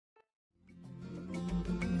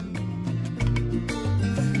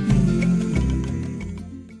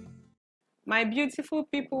My beautiful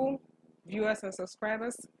people, viewers and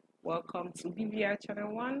subscribers, welcome to BBI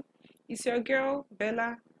Channel 1. It's your girl,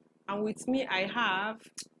 Bella, and with me I have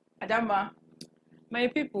Adamba. My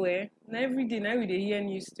people, every day we hear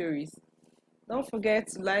new stories. Don't forget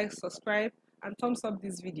to like, subscribe, and thumbs up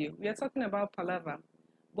this video. We are talking about Palava.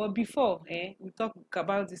 But before we talk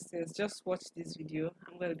about these things, just watch this video.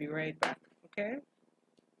 I'm going to be right back, okay?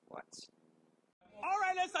 Watch. All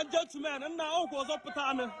right, ladies and gentlemen, and now goes up with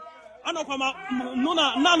I know from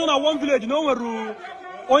Nuna one village, no one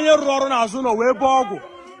onye rọrọ n'azụ no we bogo.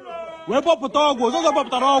 We poputogo, zo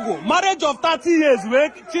poputogo. Marriage of 30 years,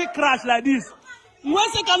 we she crash like this.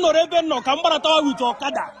 Mwese can no reben no kambarata with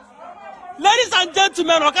Okada. Ladies and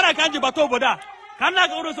gentlemen, Okada can't you bato boda. Kana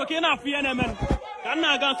go so kena fiene men.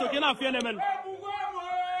 Kana gan so kena fiene men.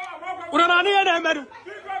 Unani ene men.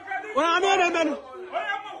 Unani ene men.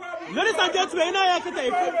 Ladies and gentlemen, ina ya kete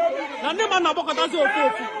ifu. Nande man na boko tazo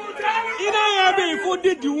ofu. Ina ya be ifu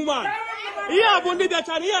did the woman. Iya bondi the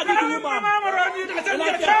chani ya did the woman.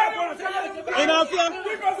 Ina fia.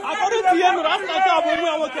 According to you, rasta ta bomu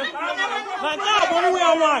ya wote. Na ta bomu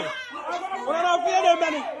ya wai. Una fia de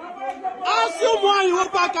men. Asio mo ayi wo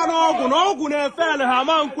paka na ogu na efele ha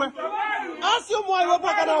mankwe. Asio mo ayi wo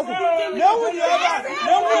paka na ogu. Lewu ni eba,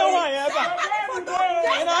 lewu ya wai eba.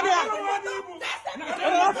 Ina dia.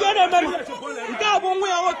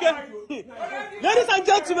 Ladies and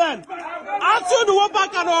gentlemen, after the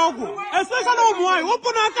back and ogu, especially why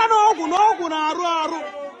open a can ogu, no na aru.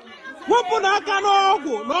 Open a can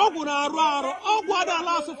ogu, no na aru. Ogu ada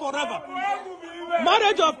last forever.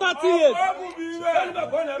 Marriage of 30 years.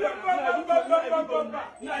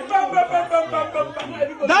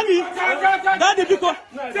 Daddy Biko.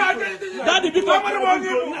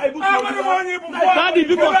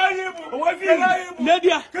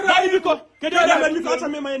 Nadia, Daddy Biko. Can you tell me because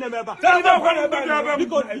I'm in my name? I'm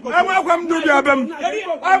welcome to the album.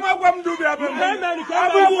 I'm welcome to the album.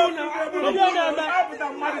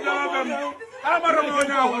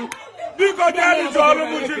 Because that is all of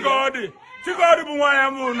Muchigodi. Chigodi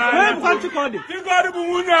Buwayamu, Chigodi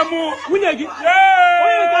Buwunamu, Winegi.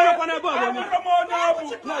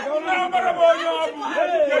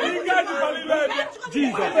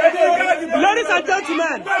 Jesus. Ladies and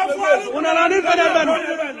gentlemen,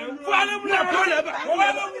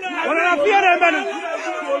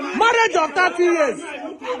 marriage of 30 years.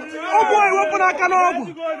 Oh boy, open a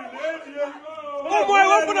canoe. Oh boy,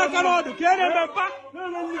 open a canoe. Can you remember?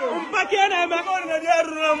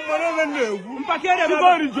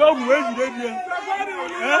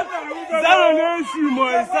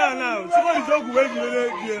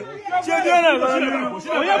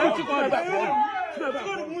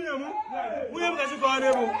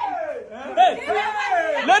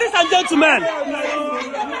 Ladies and gentlemen,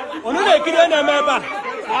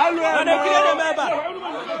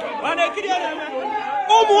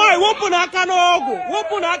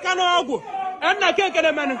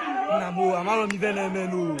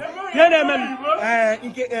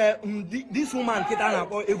 this woman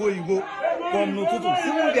from Nututu.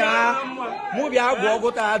 Mubia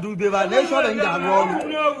Bogota do Beva Nation and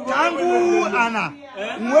Tangu Anna.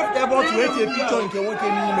 Move able to wait a picture in Kewoke.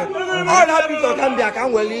 All that picture can be a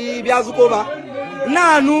can well Biazukova.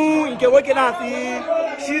 Nanu in Kewoke.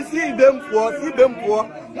 She see them poor,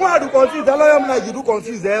 More to confuse the lawyer like you do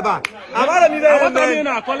confuse ever. I'm like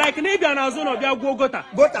Nibian Azuno, Gota.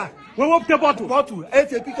 We walk the bottle.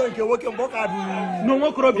 It's a picture in Kewoke. No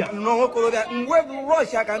more Corobia. No Corobia. When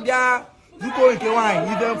Russia can be a Zuko in Kewan,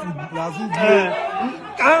 even for Brazil.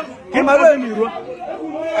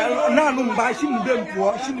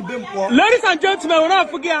 Ladies and gentlemen, we're not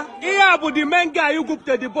forget. Here, but the main guy who took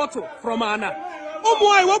the bottle from Anna. Oh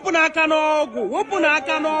boy, open a canogo, Ogu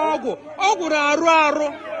na aru.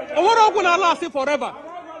 Ogu na last forever.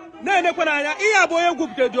 Ne kwenanya, iya boy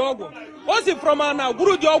gupte the ogu. Osi from Anna,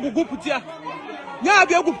 guru the ogu guputia. Nya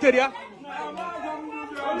be gupteria.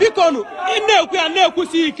 Bikonu, ine ku ya na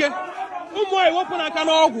ekusi ike. Oh boy, open a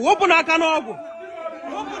canogo.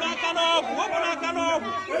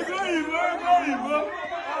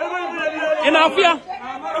 Inafia.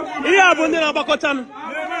 Iya bonde na bakotan.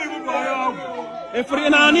 Efri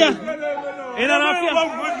inania.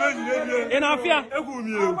 Inafia.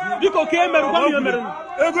 Biko kemeru kwa yemeru.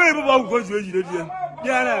 Ego ibo ba ko ju ejire die.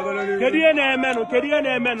 Dia na agolo. Kedie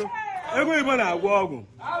na emenu. Ego ibo na agwo ogu.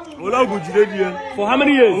 Ologu jire die. For how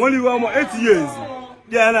many years? Only 8 years.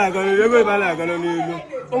 Dia na agolo. Ego ibo na agolo n'elu.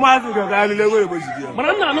 O ma fi ga ga le ego ibo jide.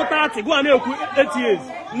 Mana na no 30 go na ekwu 8 years.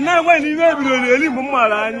 Na we ni we bi lo eli mu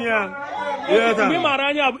mara anya. We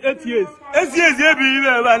maranya 8 years. 8 years ye bi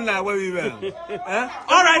ibe ba na wa ibe.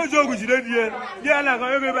 All right.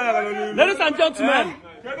 Ladies and gentlemen,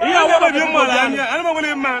 here what are you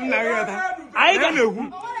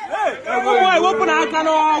open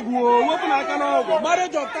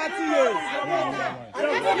marriage of 30 years.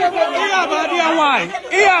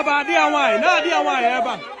 Here about wine. Nadia wine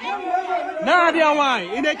ever. Nadia wine.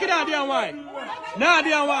 In a kid wine.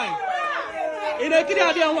 Nadia wine. In a kid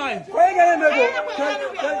wine.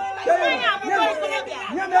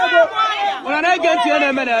 When I get to an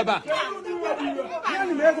ever.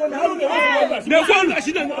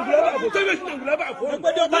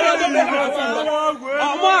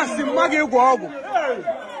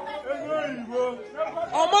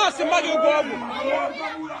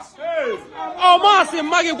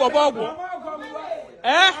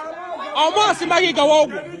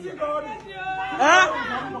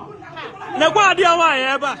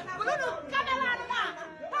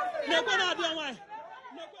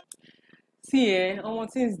 See,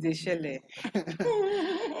 things they share.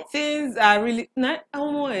 Things are really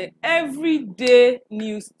everyday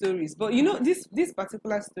news stories. But you know, this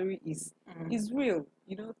particular story is real.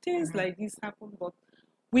 You know, things like this happen, but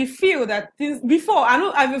we feel that things before.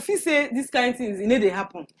 I feel say this kind of things, they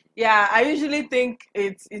happen. Yeah, I usually think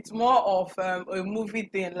it's more of a movie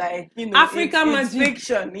thing, like African it's magic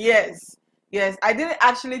fiction. Yes. I didn't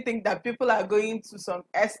actually think that people are going to some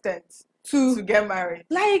extent to get married.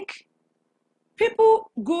 Like,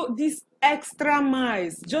 people go this extra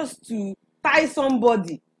miles just to tie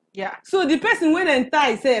somebody. Yeah. So the person when they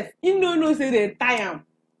tie self, no say they tie him.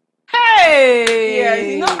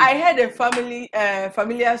 Hey. Yeah, I heard a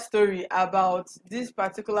familiar story about this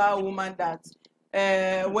particular woman that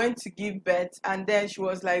went to give birth, and then she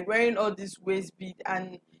was like wearing all this waist bead,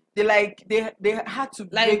 and they had to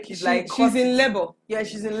break it, she's in labor. Yeah,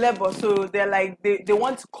 she's in labor, so they're like they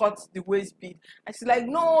want to cut the waist bead, and she's like,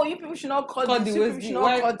 no, you people should not cut the waist bead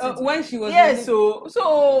when she was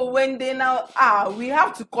so when they now we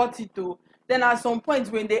have to cut it too. Then at some point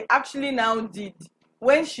when they actually now did,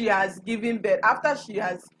 when she has given birth, after she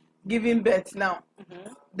has given birth now,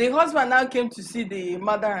 the husband now came to see the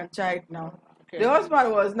mother and child now. Okay. The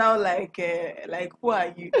husband was now like who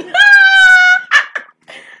are you?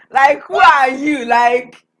 Like, who are you?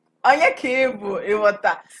 Like, on your cable,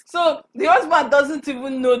 so the husband doesn't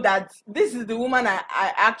even know that this is the woman I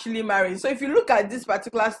actually married. So if you look at this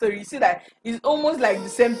particular story, you see that it's almost like the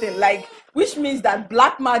same thing, like, which means that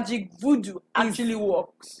black magic voodoo actually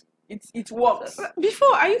works. It works.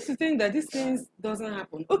 Before, I used to think that these things doesn't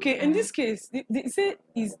happen. Okay, in this case, they say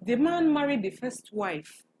is the man married the first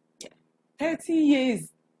wife, 30 years.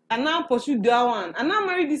 And now pursued that one, and now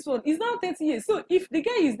married this one. It's now 30 years. So if the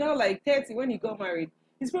guy is now like 30 when he got married,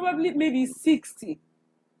 he's probably maybe 60.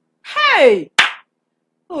 Hey!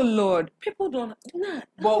 Oh Lord, people don't.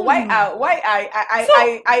 But why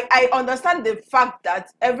I understand the fact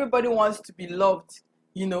that everybody wants to be loved.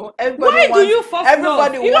 Everybody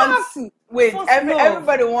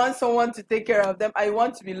everybody wants someone to take care of them. I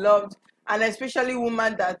want to be loved, and especially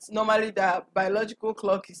women that normally their biological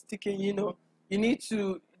clock is ticking. You need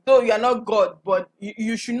to. Though you are not God, but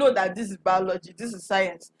you should know that this is biology, this is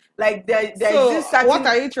science. Like there is this certain. What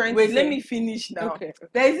are you trying to say? Let me finish now. Okay.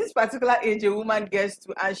 There is this particular age a woman gets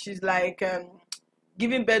to, and she's like,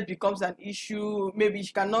 giving birth becomes an issue. Maybe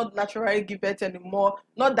she cannot naturally give birth anymore.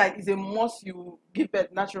 Not that it's a must you give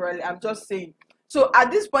birth naturally. I'm just saying. So at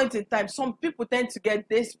this point in time, some people tend to get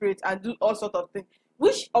desperate and do all sorts of things,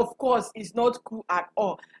 which of course is not cool at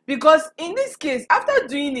all, because in this case, after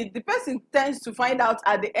doing it, the person tends to find out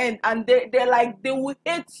at the end, and they will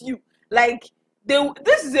hate you. Like,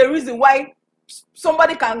 this is a reason why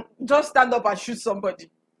somebody can just stand up and shoot somebody.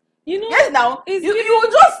 Yes, now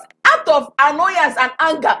you just out of annoyance and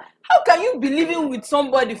anger. How can you be living with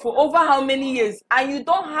somebody for over how many years and you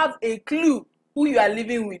don't have a clue who you are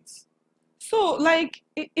living with? So, like,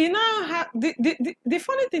 the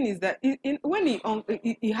funny thing is that when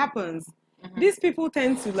it happens, these people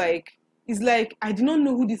tend to it's like, I do not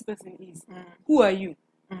know who this person is. Who are you?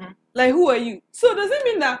 Like, who are you? So does it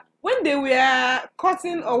mean that when they were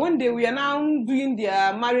cutting or when they were now doing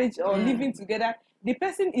their marriage or living together, the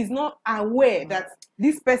person is not aware that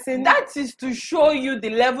this person... That is to show you the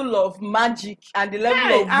level of magic and the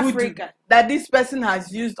level of voodoo that this person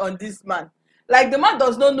has used on this man. Like, the man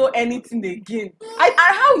does not know anything again. And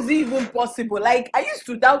how is it even possible? Like, I used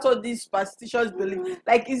to doubt all these superstitious beliefs.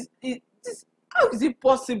 Like, how is it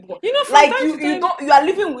possible? Like, you are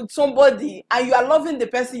living with somebody and you are loving the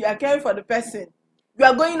person, you are caring for the person. You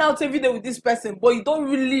are going out every day with this person, but you don't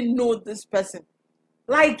really know this person.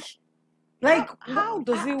 Like how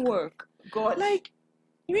does it work? God. Like,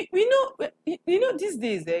 we know, these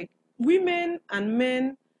days, women and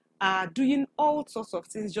men are doing all sorts of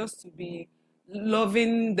things just to be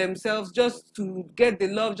loving themselves, just to get the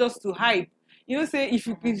love, just to hype. Say if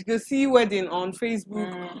you see wedding on Facebook,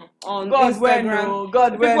 on God Instagram,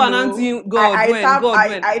 God people announcing God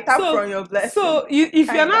when. I tap from your blessing. So if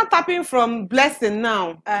you're not tapping from blessing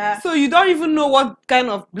now, so you don't even know what kind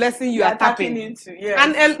of blessing you are tapping into.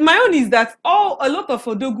 Yes. And my own is that a lot of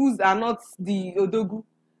odogus are not the odogu.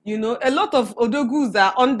 A lot of odogus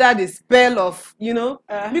are under the spell of,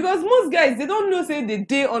 because most guys, they don't know, say they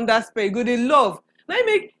day under spell, go they love. Now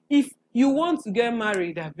if you want to get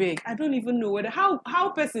married, I beg, I don't even know whether, how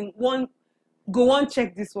person go on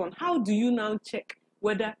check this one. How do you now check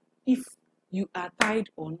whether if you are tied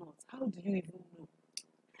or not? How do you even know?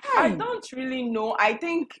 I don't really know. I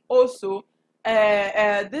think also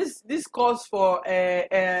this calls for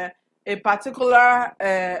a particular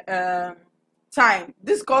time.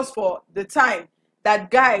 This calls for the time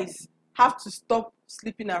that guys have to stop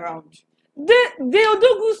sleeping around. The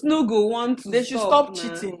odogus no go want to. They should stop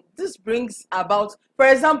cheating. This brings about, for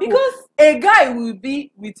example, because a guy will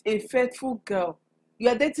be with a faithful girl. You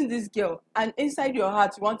are dating this girl, and inside your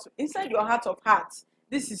heart, inside your heart of hearts,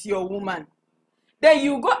 this is your woman. Then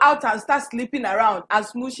you go out and start sleeping around and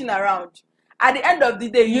smooshing around. At the end of the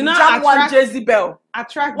day, you jam one Jezebel.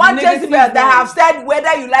 One Jezebel that have said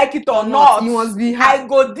whether you like it or not, you must be happy. I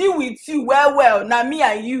go deal with you well. Now me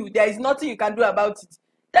and you, there is nothing you can do about it.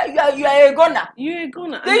 That you are a goner. You're a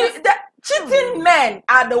goner. The cheating men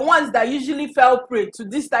are the ones that usually fell prey to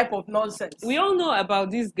this type of nonsense. We all know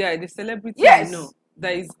about this guy, the celebrity. Yes.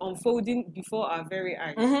 That is unfolding before our very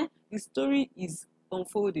eyes. The story is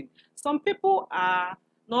unfolding. Some people are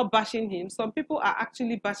not bashing him. Some people are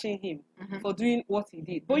actually bashing him for doing what he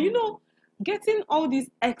did. But getting all these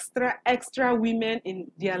extra women in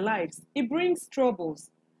their lives, it brings troubles.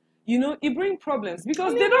 It brings problems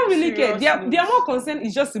because they don't really care. Their more concern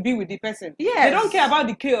is just to be with the person. Yes. They don't care about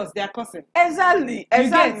the chaos they are causing. Exactly.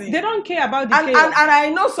 They don't care about the chaos. And I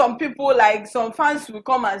know some people, like some fans will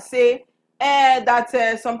come and say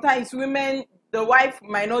that sometimes women, the wife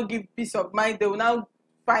might not give peace of mind. They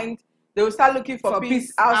will start looking for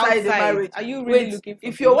peace outside the marriage. Are you really looking for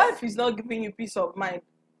if peace? Your wife is not giving you peace of mind,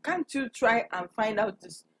 can't you try and find out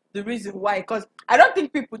the reason why? Because I don't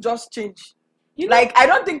think people just change. I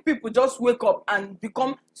don't think people just wake up and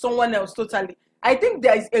become someone else totally. I think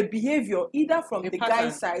there is a behavior either from the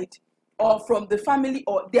guy's side or from the family,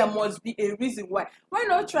 or there must be a reason why. Why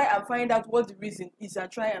not try and find out what the reason is and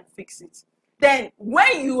try and fix it? Then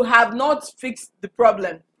when you have not fixed the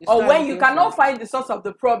problem, or when you cannot find the source of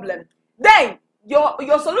the problem, then your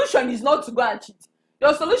solution is not to go and cheat.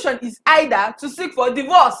 Your solution is either to seek for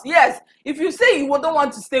divorce. Yes, if you say you don't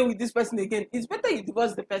want to stay with this person again, it's better you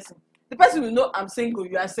divorce the person. The person will know I'm single,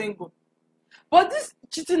 you are single. But this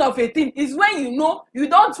cheating of a thing is when you know you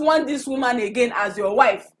don't want this woman again as your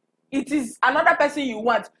wife. It is another person you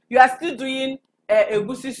want. You are still doing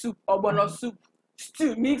egusi soup or bono soup,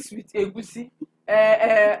 stew mixed with egusi.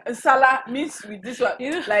 Salad mixed with this one.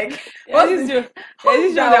 Like, this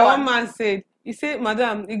that one man said. He said,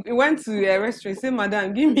 Madam, he went to a restaurant. He said,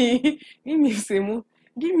 Madam, give me semo,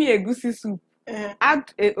 give me egusi soup.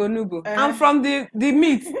 Add a onubo, and from the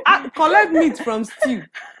meat, collect meat from stew.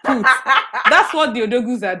 Put. That's what the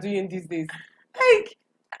odogus are doing these days. Like,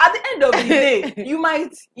 at the end of the day, you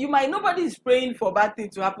might nobody is praying for bad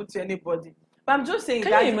things to happen to anybody. But I'm just saying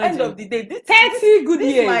that at the end of the day, this 30 good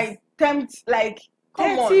years might tempt, like,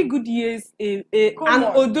 30 good years. And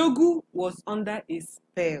odogu was under a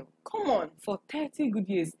spell. Come on, for 30 good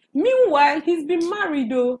years. Meanwhile, he's been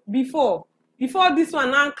married though before this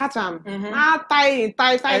one now catch him. Now tie,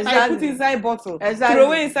 put inside bottle, throw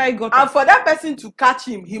away inside gutter. And for that person to catch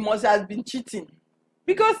him, he must have been cheating.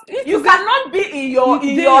 Because you cannot be in your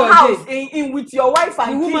house in with your wife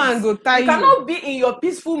and the kids. Woman go tie you cannot be in your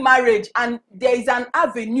peaceful marriage and there is an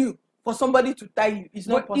avenue for somebody to tie you. It's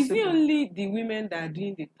not possible. Is it only the women that are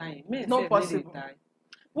doing the tying? Men not possible.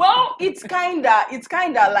 Well, it's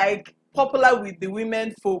kinda like popular with the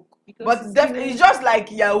women folk. But it's just like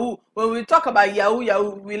Yahoo. When we talk about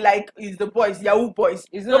Yahoo, we like is the boys, Yahoo boys.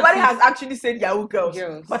 Nobody has actually said Yahoo girls.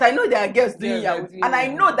 But I know there are girls doing Yahoo. And I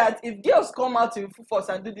know that if girls come out in full force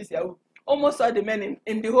and do this Yahoo, almost all the men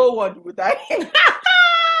in the whole world would die.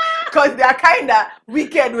 Because they are kind of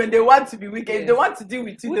wicked when they want to be wicked. Yes. If they want to deal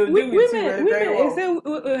with you, they'll deal with you very well. Say,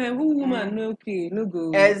 who woman no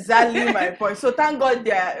go. Exactly my point. So thank God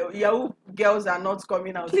their Yahoo girls are not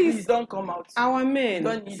coming out. Please don't come out. Our men,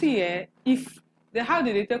 see, how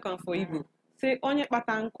did they take on for Igbo? Say, onye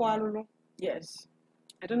pata nkwa alulu. Yes.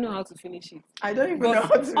 I don't know how to finish it. I don't even know how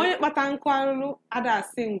But to. onye kpata nkụ arụrụ ada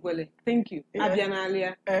singwele. Thank you. Yeah.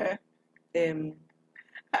 Abianalia.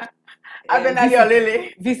 Abenali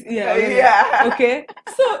Olele. Yeah. Okay.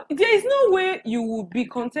 So there is no way you will be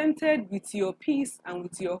contented with your peace and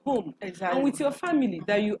with your home and with your family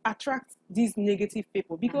that you attract these negative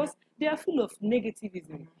people because they are full of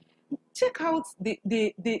negativism. Check out the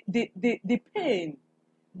pain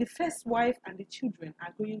the first wife and the children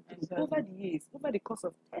are going through over the years, over the course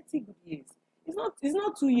of 30 good years. It's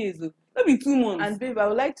not 2 years though. Maybe 2 months. And babe, I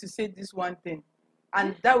would like to say this one thing.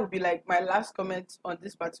 And that would be like my last comment on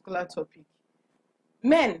this particular topic.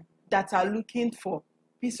 Men that are looking for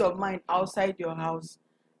peace of mind outside your house,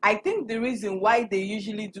 I think the reason why they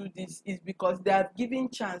usually do this is because they are giving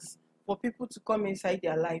chance for people to come inside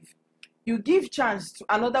their life. You give chance to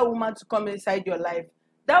another woman to come inside your life.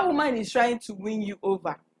 That woman is trying to win you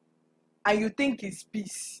over. And you think it's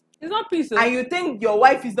peace. It's not peace. Though. And you think your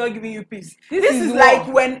wife is not giving you peace. This is like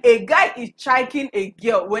when a guy is striking a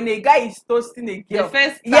girl, when a guy is toasting a girl. The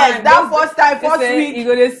first time, yes, that first time, first week,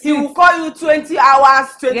 he will call you 20 hours,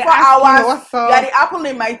 24 hours. You are the apple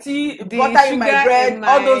in my tea, butter in my bread,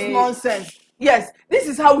 all those nonsense. Yes, this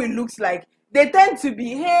is how it looks like. They tend to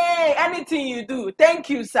be, hey, anything you do, thank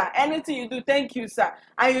you, sir. Anything you do, thank you, sir.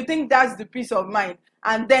 And you think that's the peace of mind.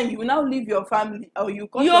 And then you now leave your family, or you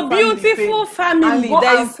cause your beautiful family and go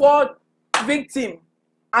and fall victim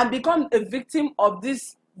and become a victim of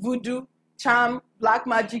this voodoo, charm, black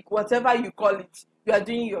magic, whatever you call it. You are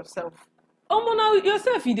doing yourself. Oh, now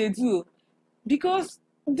yourself you dey do, because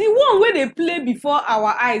the one where they play before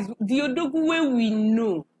our eyes, the odogu way we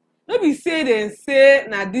know. No be say then say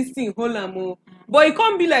na this thing hold am o, but it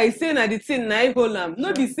can't be like say na the thing na hold am.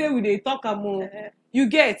 No be say we dey talk am o. You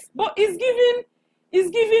get, but it's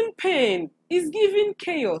giving pain, it's giving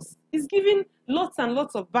chaos, it's giving lots and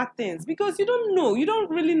lots of bad things because you don't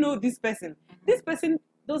really know this person. This person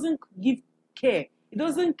doesn't give care. It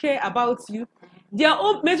doesn't care about you. Their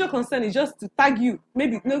own major concern is just to tag you.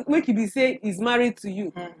 Maybe make you be say he's married to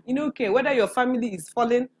you. You know, okay, whether your family is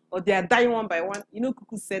falling or they are dying one by one, you know,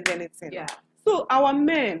 Kuku said anything. Yeah. So our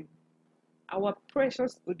men, our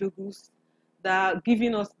precious odogus that are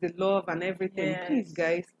giving us the love and everything, please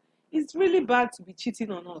guys, it's really bad to be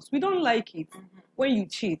cheating on us. We don't like it when you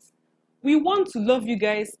cheat. We want to love you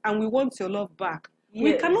guys and we want your love back. Yes.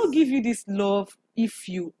 We cannot give you this love if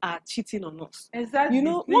you are cheating on us. Exactly. You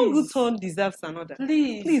know, one good turn deserves another.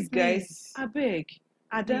 Please guys, I beg.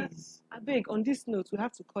 Ada, I beg, on this note, we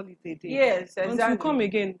have to call it a day. Yes, exactly. Until we come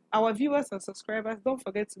again, our viewers and subscribers, don't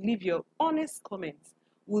forget to leave your honest comments.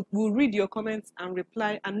 We'll read your comments and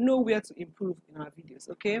reply and know where to improve in our videos,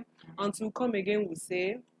 okay? Until we come again, we'll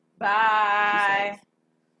say... Bye.